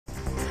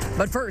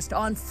But first,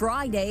 on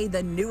Friday,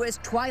 the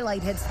newest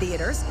Twilight hits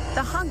theaters.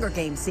 The Hunger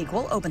Games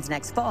sequel opens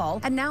next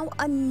fall. And now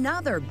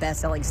another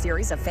best-selling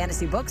series of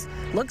fantasy books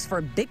looks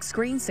for big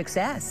screen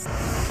success.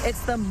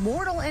 It's The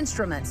Mortal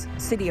Instruments,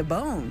 City of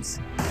Bones.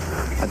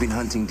 I've been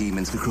hunting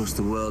demons across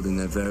the world in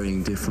their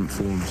varying different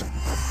forms.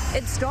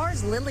 It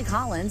stars Lily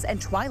Collins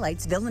and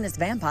Twilight's villainous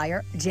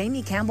vampire,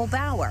 Jamie Campbell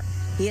Bower.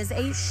 He is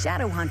a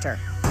shadow hunter.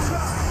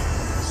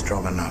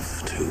 Strong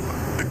enough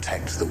to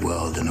protect the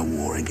world in a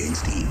war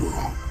against evil.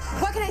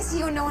 What can I see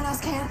you and no one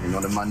else can? You're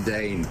not a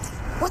mundane.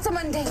 What's a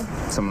mundane?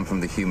 Someone from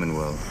the human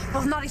world.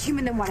 Well, if not a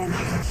human, then what am I?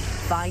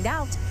 Find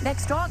out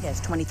next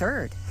August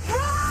 23rd.